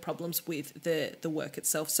internal problems with the work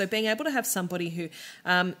itself. So being able to have somebody who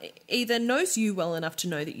either knows you well enough to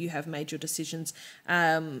know that you have made your decisions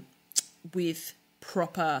with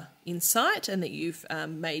proper insight, and that you've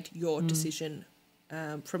made your decision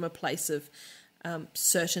from a place of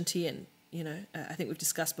certainty, and I think we've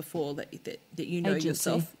discussed before that you know agency.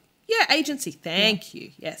 Yourself. Yeah, agency. Thank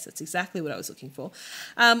you. Yes, that's exactly what I was looking for.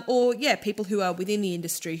 Or people who are within the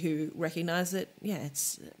industry who recognise that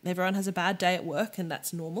it's everyone has a bad day at work, and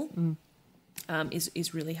that's normal.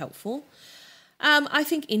 Is really helpful. I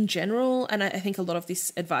think in general, and I think a lot of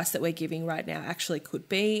this advice that we're giving right now actually could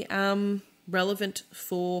be relevant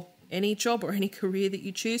for any job or any career that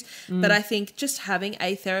you choose. But I think just having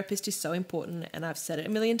a therapist is so important, and I've said it a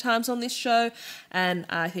million times on this show, and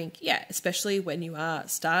I think, especially when you are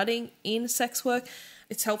starting in sex work,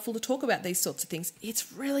 it's helpful to talk about these sorts of things.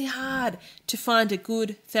 It's really hard to find a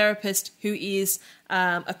good therapist who is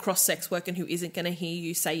across sex work and who isn't going to hear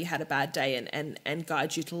you say you had a bad day and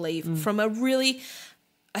guide you to leave from a really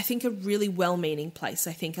well-meaning place.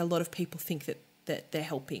 I think a lot of people think that they're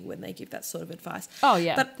helping when they give that sort of advice. Oh,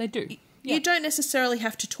 yeah, but they do. You don't necessarily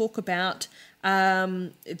have to talk about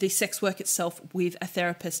the sex work itself with a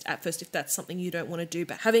therapist at first if that's something you don't want to do.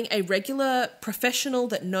 But having a regular professional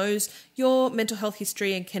that knows your mental health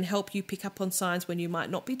history and can help you pick up on signs when you might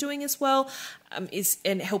not be doing as well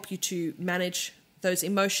and help you to manage those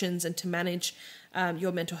emotions and to manage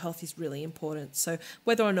your mental health is really important. So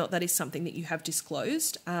whether or not that is something that you have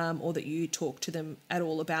disclosed or that you talk to them at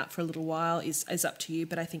all about for a little while is up to you.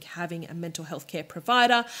 But I think having a mental health care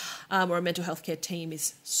provider or a mental health care team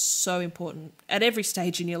is so important at every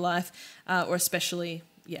stage in your life, or especially,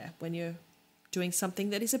 when you're doing something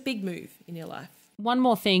that is a big move in your life. One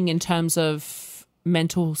more thing in terms of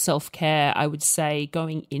mental self-care, I would say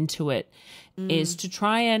going into it is to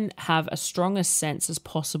try and have a strongest sense as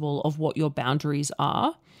possible of what your boundaries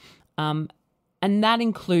are. And that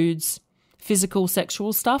includes physical,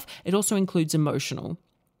 sexual stuff. It also includes emotional.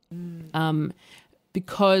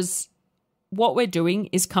 Because what we're doing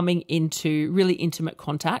is coming into really intimate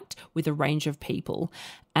contact with a range of people.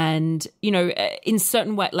 And, in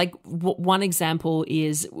certain way, like one example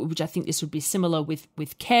is, which I think this would be similar with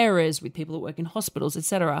carers, with people that work in hospitals,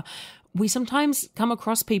 etc. We sometimes come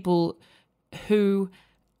across people who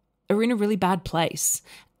are in a really bad place,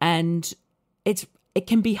 and it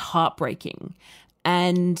can be heartbreaking,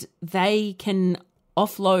 and they can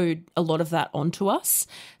offload a lot of that onto us,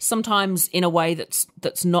 sometimes in a way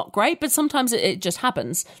that's not great, but sometimes it just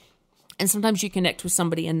happens. And sometimes you connect with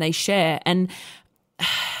somebody and they share. And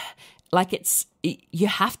like you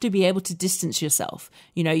have to be able to distance yourself.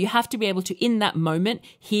 You know, you have to be able to, in that moment,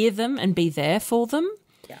 hear them and be there for them.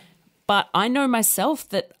 Yeah. But I know myself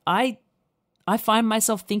that I find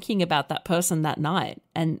myself thinking about that person that night,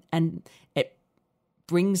 and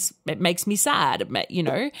it makes me sad, you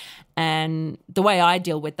know. And the way I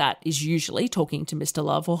deal with that is usually talking to Mr.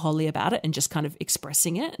 Love or Holly about it and just kind of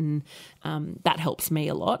expressing it, and that helps me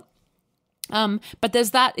a lot. But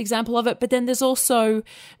there's that example of it. But then there's also,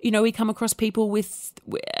 you know, we come across people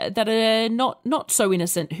that are not so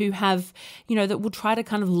innocent, who have, you know, that will try to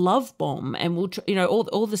kind of love bomb, and will, you know,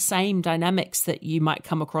 all the same dynamics that you might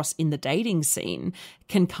come across in the dating scene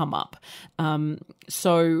can come up.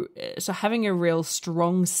 So having a real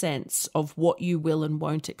strong sense of what you will and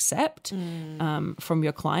won't accept from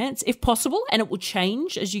your clients, if possible, and it will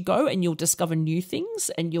change as you go, and you'll discover new things,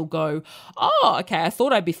 and you'll go, oh, okay, I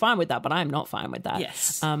thought I'd be fine with that, but I'm not fine with that.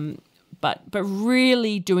 Yes. But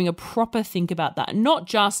really doing a proper think about that, not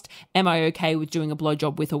just am I okay with doing a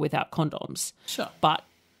blowjob with or without condoms? Sure. But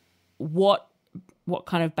what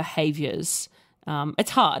kind of behaviors?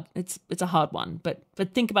 It's hard. It's a hard one, but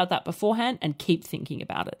think about that beforehand and keep thinking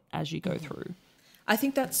about it as you go through. I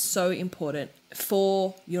think that's so important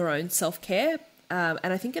for your own self-care, and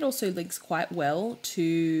I think it also links quite well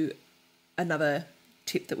to another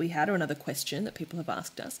tip that we had, or another question that people have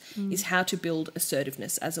asked us, is how to build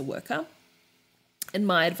assertiveness as a worker. And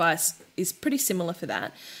my advice is pretty similar for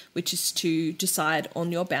that, which is to decide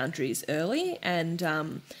on your boundaries early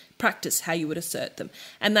and practice how you would assert them.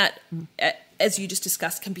 And that, as you just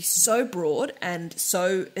discussed, can be so broad, and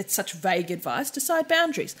so it's such vague advice. Decide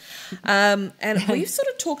boundaries. And we've sort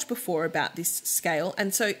of talked before about this scale.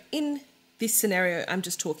 And so in this scenario, I'm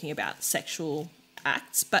just talking about sexual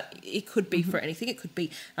acts, but it could be for anything. It could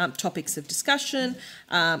be topics of discussion.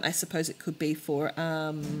 I suppose it could be for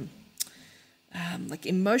like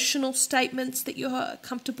emotional statements that you're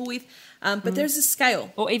comfortable with. But there's a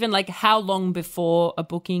scale. Or even like how long before a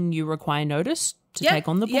booking you require notice to take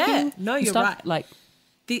on the booking. Yeah, no, you're stuff. right. Like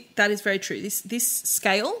that is very true. This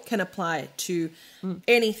scale can apply to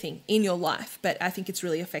anything in your life, but I think it's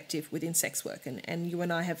really effective within sex work. And you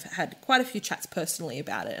and I have had quite a few chats personally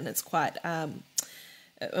about it, and it's quite...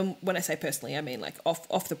 when I say personally, I mean like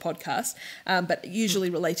off the podcast, but usually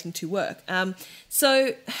relating to work.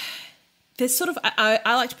 So there's sort of,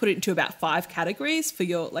 I like to put it into about 5 categories for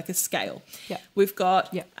your, like a scale. Yeah. We've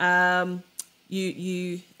got you,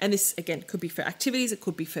 and this again could be for activities, it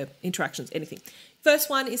could be for interactions, anything.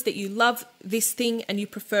 First one is that you love this thing and you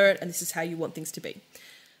prefer it, and this is how you want things to be.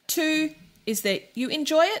 2 is that you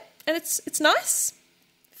enjoy it and it's nice.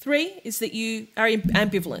 3 is that you are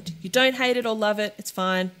ambivalent. You don't hate it or love it. It's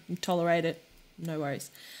fine. You tolerate it. No worries.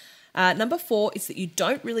 Number 4 is that you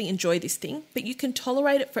don't really enjoy this thing, but you can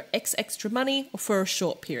tolerate it for X extra money or for a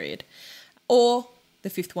short period. Or the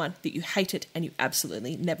 5th one, that you hate it and you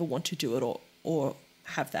absolutely never want to do it or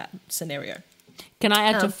have that scenario. Can I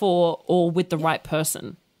add to 4, or with the right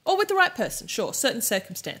person? Or with the right person, sure. Certain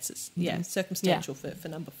circumstances. Yeah, circumstantial for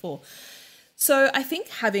number 4. So I think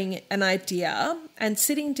having an idea and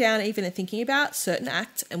sitting down even and thinking about certain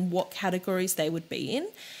acts and what categories they would be in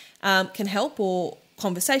can help, or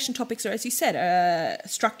conversation topics, or as you said,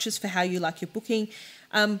 structures for how you like your booking,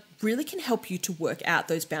 really can help you to work out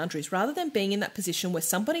those boundaries, rather than being in that position where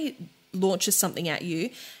somebody launches something at you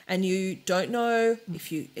and you don't know if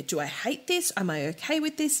do I hate this? Am I okay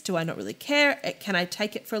with this? Do I not really care? Can I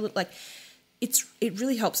take it for a little, like, it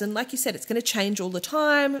really helps. And like you said, it's going to change all the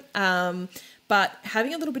time. But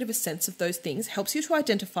having a little bit of a sense of those things helps you to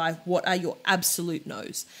identify what are your absolute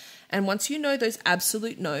no's. And once you know those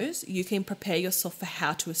absolute no's, you can prepare yourself for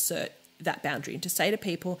how to assert that boundary and to say to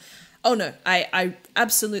people, oh no, I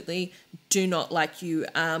absolutely do not like you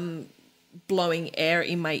blowing air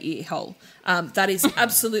in my ear hole. That is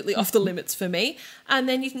absolutely off the limits for me. And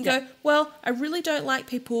then you can go, well, I really don't like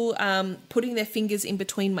people putting their fingers in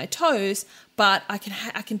between my toes, but I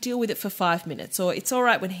can deal with it for 5 minutes. Or it's all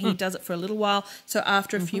right when he does it for a little while. So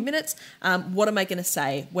after a few minutes, what am I going to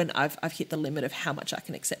say when I've hit the limit of how much I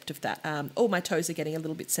can accept of that? Oh, my toes are getting a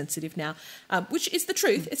little bit sensitive now, which is the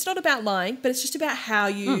truth. It's not about lying, but it's just about how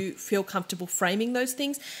you feel comfortable framing those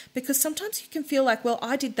things. Because sometimes you can feel like, well,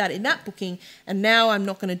 I did that in that booking and now I'm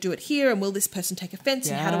not going to do it here, and will this person take offense,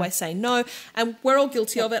 and how do I say no? And we're all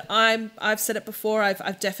guilty of it. I've said it before.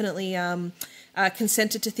 I've definitely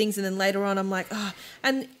consented to things, and then later on I'm like,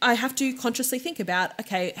 and I have to consciously think about,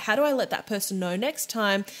 okay, how do I let that person know next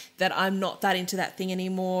time that I'm not that into that thing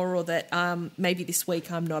anymore, or that maybe this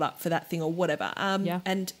week I'm not up for that thing or whatever.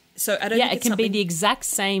 And So I don't Yeah, think it it's can be something- the exact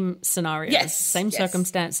same scenario. Yes, Same yes.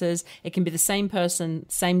 circumstances. It can be the same person,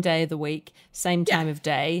 same day of the week, same time of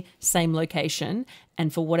day, same location.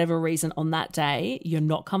 And for whatever reason on that day, you're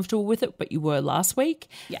not comfortable with it, but you were last week.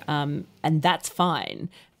 Yeah. And that's fine.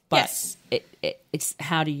 But Yes. it's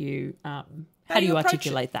how do you do you approach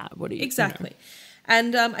articulate that? What do you Exactly.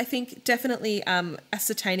 And I think definitely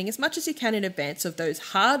ascertaining as much as you can in advance of those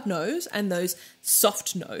hard no's and those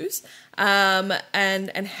soft no's,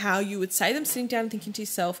 and how you would say them, sitting down and thinking to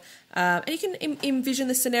yourself. And you can envision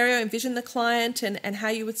the scenario, envision the client and how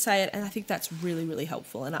you would say it. And I think that's really, really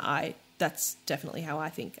helpful. And that's definitely how I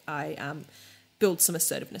think I build some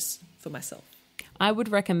assertiveness for myself. I would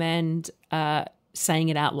recommend saying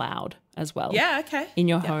it out loud as well. Yeah, okay. In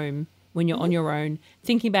your home. When you're on your own,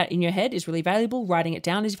 thinking about it in your head is really valuable. Writing it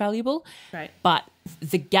down is valuable. Right. But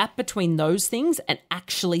the gap between those things and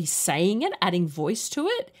actually saying it, adding voice to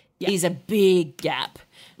it, is a big gap.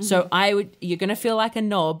 Mm-hmm. So you're going to feel like a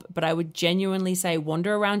knob, but I would genuinely say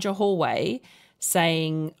wander around your hallway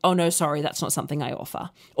saying, oh, no, sorry, that's not something I offer.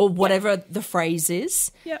 Or whatever the phrase is.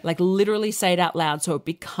 Yep. Like literally say it out loud so it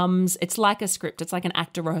becomes, it's like a script. It's like an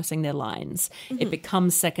actor rehearsing their lines. Mm-hmm. It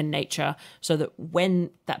becomes second nature so that when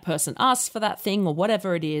that person asks for that thing or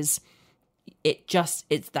whatever it is,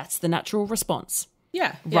 that's the natural response.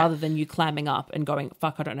 Yeah. Rather than you clamming up and going,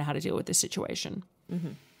 fuck, I don't know how to deal with this situation.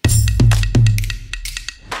 Mm-hmm.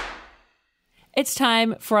 It's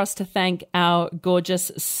time for us to thank our gorgeous,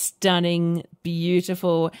 stunning,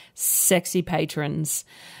 beautiful, sexy patrons.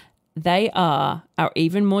 They are our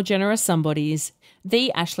even more generous somebodies, the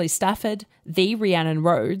Ashley Stafford, the Rhiannon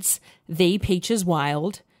Rhodes, the Peaches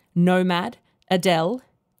Wild, Nomad, Adele,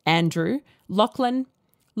 Andrew, Lachlan,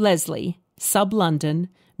 Leslie, Sub London,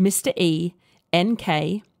 Mr. E,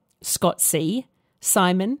 NK, Scott C,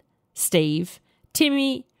 Simon, Steve,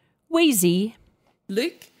 Timmy, Wheezy,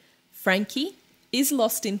 Luke, Frankie, Is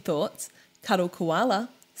Lost in Thoughts, Cuddle Koala,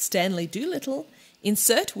 Stanley Doolittle,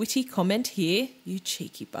 insert witty comment here, you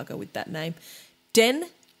cheeky bugger with that name, Den,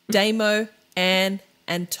 Damo, Anne,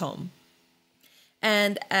 and Tom.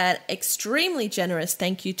 And an extremely generous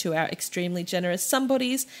thank you to our extremely generous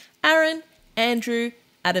somebodies, Aaron, Andrew,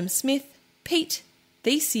 Adam Smith, Pete,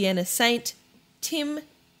 the Sienna Saint, Tim,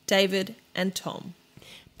 David, and Tom.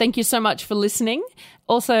 Thank you so much for listening.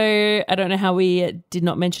 Also, I don't know how we did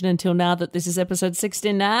not mention until now that this is episode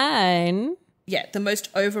 69. Yeah, the most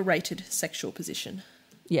overrated sexual position.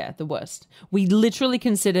 Yeah, the worst. We literally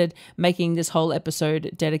considered making this whole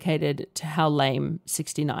episode dedicated to how lame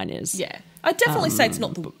 69 is. Yeah. I'd definitely say it's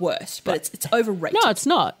not the worst, but it's overrated. No, it's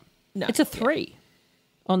not. No, it's a 3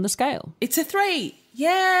 on the scale. It's a 3.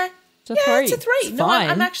 Yeah. It's a 3. It's a 3. It's No, fine,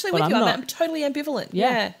 I'm actually but with you on not. that. I'm totally ambivalent.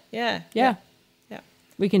 Yeah. Yeah.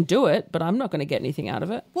 We can do it, but I'm not going to get anything out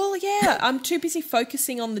of it. Well, yeah, I'm too busy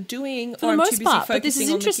focusing on the doing, For or the I'm most too busy part, focusing but this is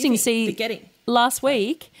on interesting. the getting. Last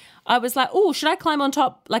week, I was like, oh, should I climb on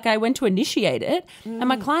top? Like I went to initiate it, and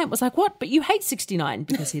my client was like, what? But you hate 69,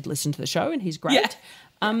 because he'd listened to the show and he's great. Yeah.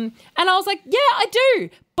 And I was like, yeah, I do,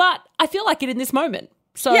 but I feel like it in this moment.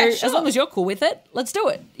 So Yeah, sure. as long as you're cool with it, let's do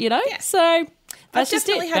it, you know? Yeah. So that's just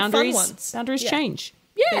definitely it. had fun ones. Boundaries Yeah. change.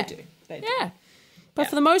 Yeah. They do. Yeah. But Yeah.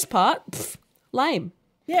 for the most part, lame.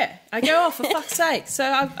 Yeah, I go, oh, for fuck's sake. So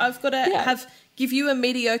I've got to give you a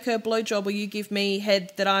mediocre blowjob, or you give me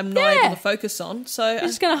head that I'm not able to focus on. So You're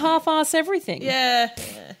just going to half-ass everything. yeah.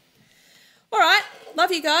 All right.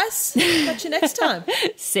 Love you guys. Catch you next time.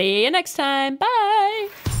 See you next time. Bye.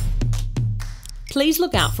 Please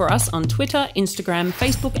look out for us on Twitter, Instagram,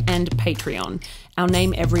 Facebook, and Patreon. Our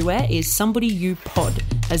name everywhere is Somebody You Pod,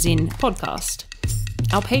 as in podcast.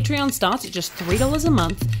 Our Patreon starts at just $3 a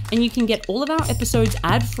month, and you can get all of our episodes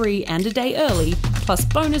ad-free and a day early, plus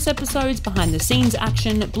bonus episodes, behind-the-scenes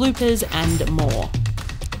action, bloopers, and more.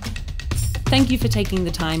 Thank you for taking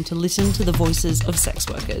the time to listen to the voices of sex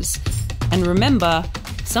workers. And remember,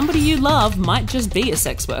 somebody you love might just be a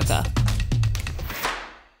sex worker.